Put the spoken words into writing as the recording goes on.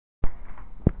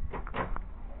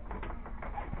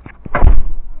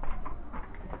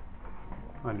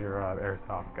on your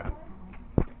airsoft gun.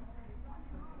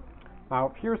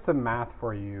 Now, here's some math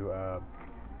for you,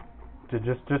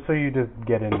 just so you just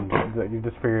get in, you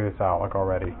just figure this out like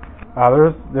already.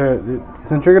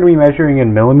 Since you're going to be measuring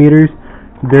in millimeters,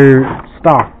 they're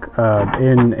stock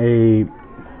in a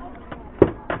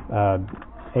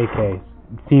AK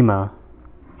SEMA.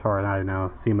 Sorry, I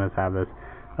know SEMAs have this.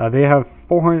 They have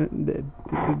 400.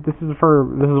 This is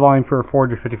volume for a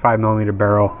 455 millimeter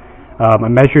barrel. I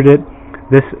measured it.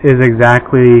 This is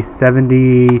exactly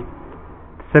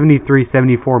 73,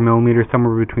 74 millimeters,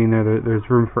 somewhere between there. There's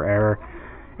room for error,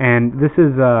 and this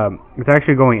is it's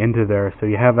actually going into there, so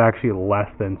you have actually less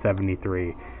than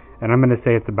 73. And I'm going to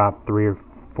say it's about 3 or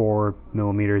 4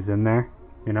 millimeters in there,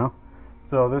 you know.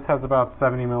 So this has about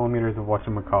 70 millimeters of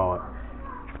whatchamacallit.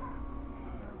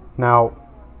 Now,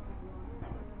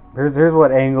 here's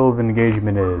what angle of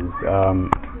engagement is.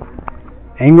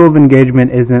 Angle of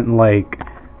engagement isn't like,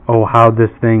 oh, how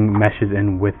this thing meshes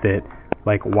in with it,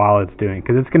 like while it's doing,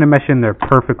 because it's going to mesh in there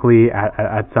perfectly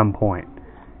at some point,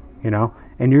 you know.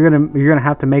 And you're gonna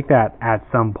have to make that at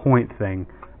some point thing.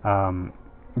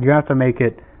 You have to make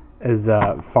it as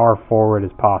far forward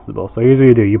as possible. So here's what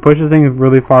you do: you push the thing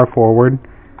really far forward,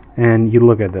 and you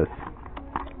look at this.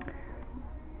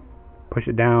 Push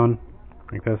it down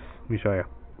like this. Let me show you.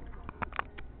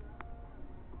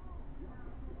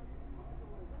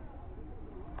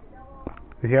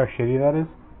 You see how shitty that is?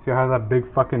 See how it has that big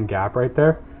fucking gap right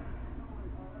there?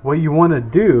 What you want to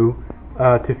do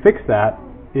to fix that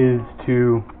is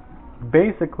to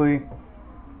basically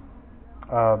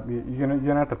you're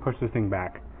gonna have to push this thing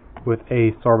back with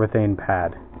a Sorbothane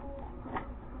pad.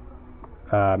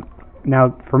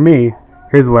 Now, for me,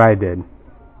 here's what I did.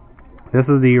 This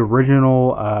is the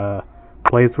original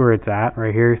place where it's at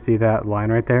right here. See that line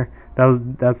right there?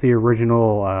 That's the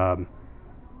original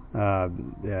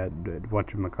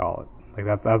whatchamacallit. Like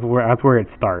that's where it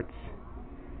starts.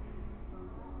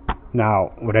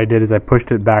 Now, what I did is I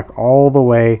pushed it back all the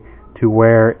way to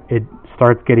where it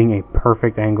starts getting a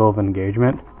perfect angle of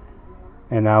engagement,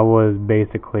 and that was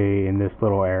basically in this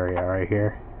little area right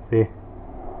here. See?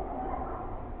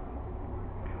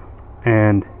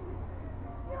 And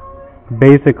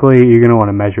basically, you're going to want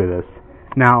to measure this.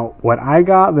 Now, what I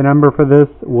got, the number for this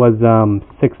was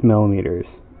 6 millimeters.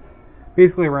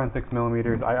 Basically around 6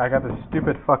 millimeters. I got this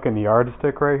stupid fucking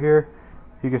yardstick right here.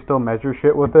 You can still measure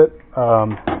shit with it.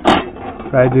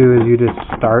 What I do is you just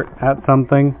start at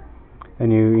something,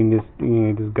 and you just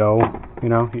go. You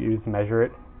know, you just measure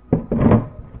it.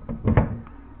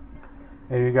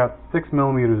 And you got 6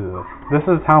 millimeters of this. This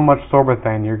is how much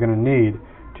Sorbothane you're going to need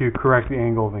to correct the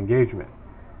angle of engagement.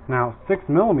 Now, 6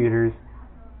 millimeters,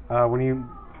 when you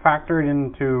factor it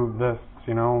into this,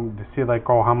 you know, to see like,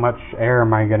 oh, how much air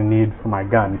am I going to need for my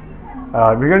gun,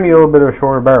 you're going to need a little bit of a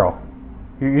shorter barrel.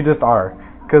 You just are.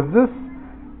 Because this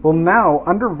will now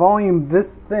under volume this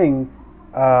thing,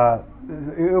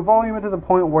 it will volume it to the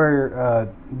point where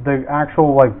the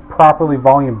actual like properly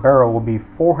volume barrel will be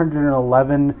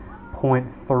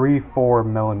 411.34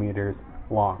 millimeters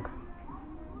long.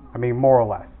 I mean, more or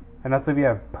less. And that's if you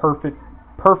have perfect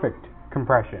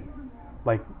compression,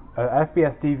 like a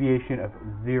FPS deviation of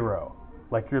 0,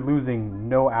 like you're losing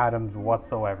no atoms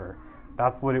whatsoever.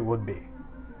 That's what it would be.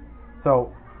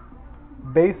 So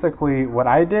basically what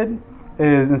I did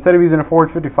is, instead of using a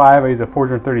 455, I use a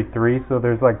 433, so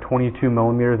there's like 22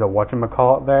 millimeters of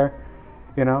whatchamacallit there,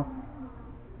 you know.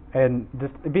 And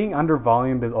just being under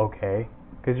volume is okay,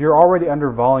 because you're already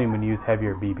under volume when you use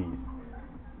heavier BBs.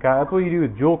 That's what you do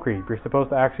with Jewel Creep. You're supposed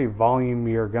to actually volume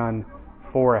your gun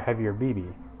for a heavier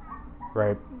BB,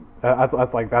 right?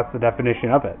 That's the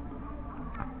definition of it.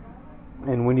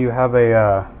 And when you have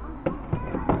the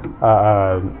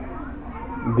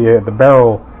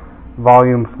barrel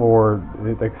volume for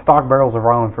the stock barrels are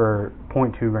volume for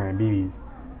 0.2 gram BBs.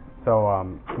 So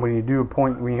when you do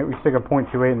when you stick a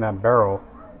 0.28 in that barrel,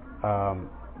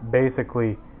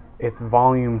 basically it's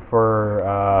volume for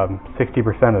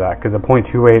 60% of that, because a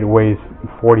 0.28 weighs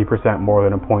 40% more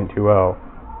than a 0.20.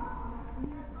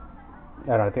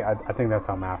 And I think that's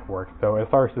how math works. So it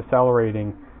starts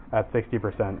decelerating at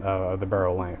 60% of the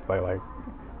barrel length.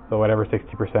 So whatever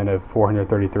 60% of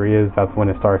 433 is, that's when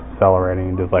it starts decelerating,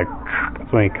 and just like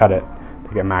that's when you cut it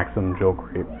to get maximum Jewel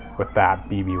Creep with that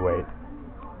BB weight.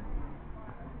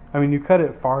 I mean, you cut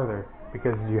it farther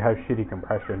because you have shitty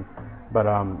compression, but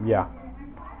yeah.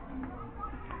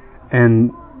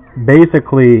 And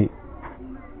basically,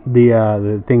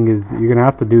 the thing is, you're gonna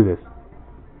have to do this.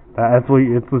 That's what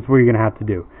you're gonna have to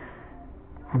do.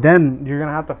 Then you're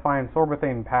gonna have to find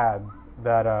Sorbothane pads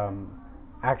that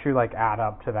actually like add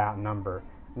up to that number.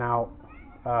 Now,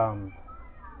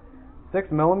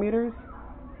 6 millimeters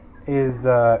is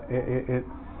it's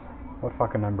what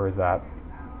fucking number is that?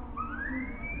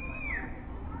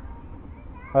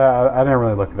 I didn't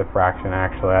really look at the fraction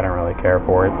actually. I didn't really care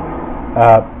for it.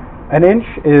 An inch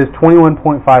is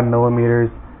 21.5 millimeters.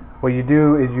 What you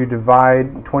do is you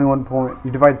divide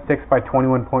 6 by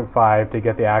 21.5 to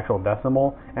get the actual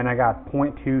decimal, and I got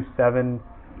 0.27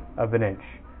 of an inch.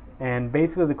 And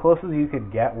basically the closest you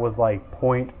could get was like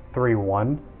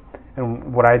 0.31.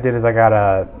 And what I did is I got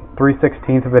a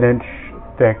 3/16 of an inch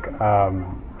thick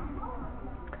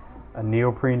a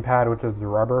neoprene pad, which is the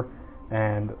rubber,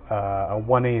 and a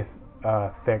 1/8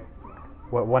 thick,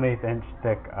 1/8 inch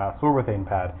thick sorbothane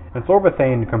pad. And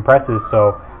sorbothane compresses,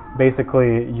 so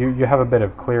basically you have a bit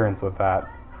of clearance with that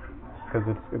because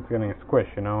it's getting a squish,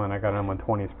 you know. And I got an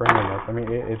M120 spring in this. I mean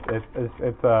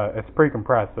it's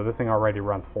pre-compressed, so this thing already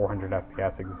runs 400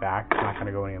 FPS exact. It's not going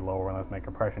to go any lower unless my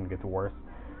compression gets worse.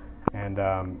 And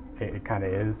it kind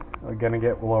of is going to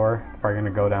get lower. It's probably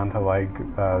going to go down to like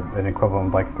an equivalent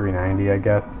of like 390, I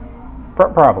guess.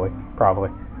 Probably.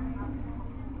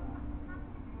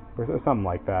 Or something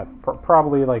like that.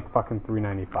 Probably like fucking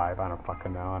 395. I don't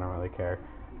fucking know. I don't really care.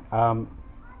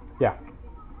 Yeah.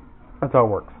 That's how it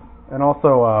works. And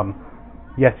also,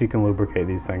 yes, you can lubricate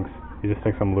these things. You just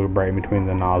stick some lube right in between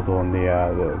the nozzle and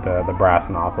the brass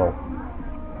nozzle.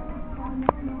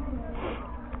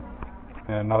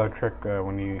 And another trick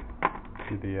when you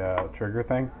do the trigger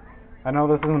thing. I know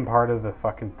this isn't part of the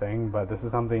fucking thing, but this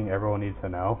is something everyone needs to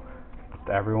know. Just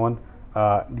everyone.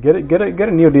 Get a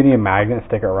neodymium magnet,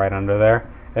 stick it right under there,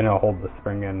 and it'll hold the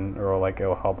spring in, or like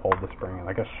it'll help hold the spring in,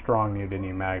 like a strong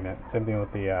neodymium magnet. Same thing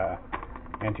with the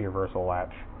anti-reversal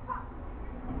latch.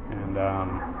 And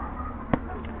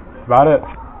that's about it.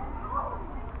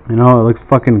 You know, it looks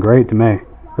fucking great to me.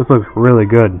 This looks really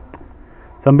good.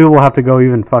 Some people have to go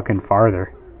even fucking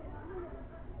farther.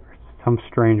 For some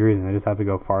strange reason, they just have to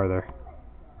go farther.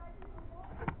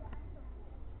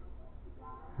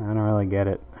 I don't really get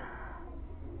it.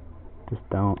 Just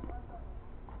don't.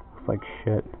 Looks like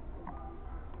shit.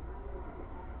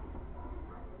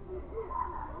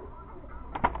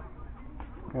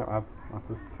 Yeah, that's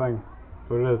the thing. That's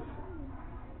what it is.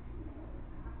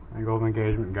 Angle of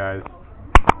engagement, guys.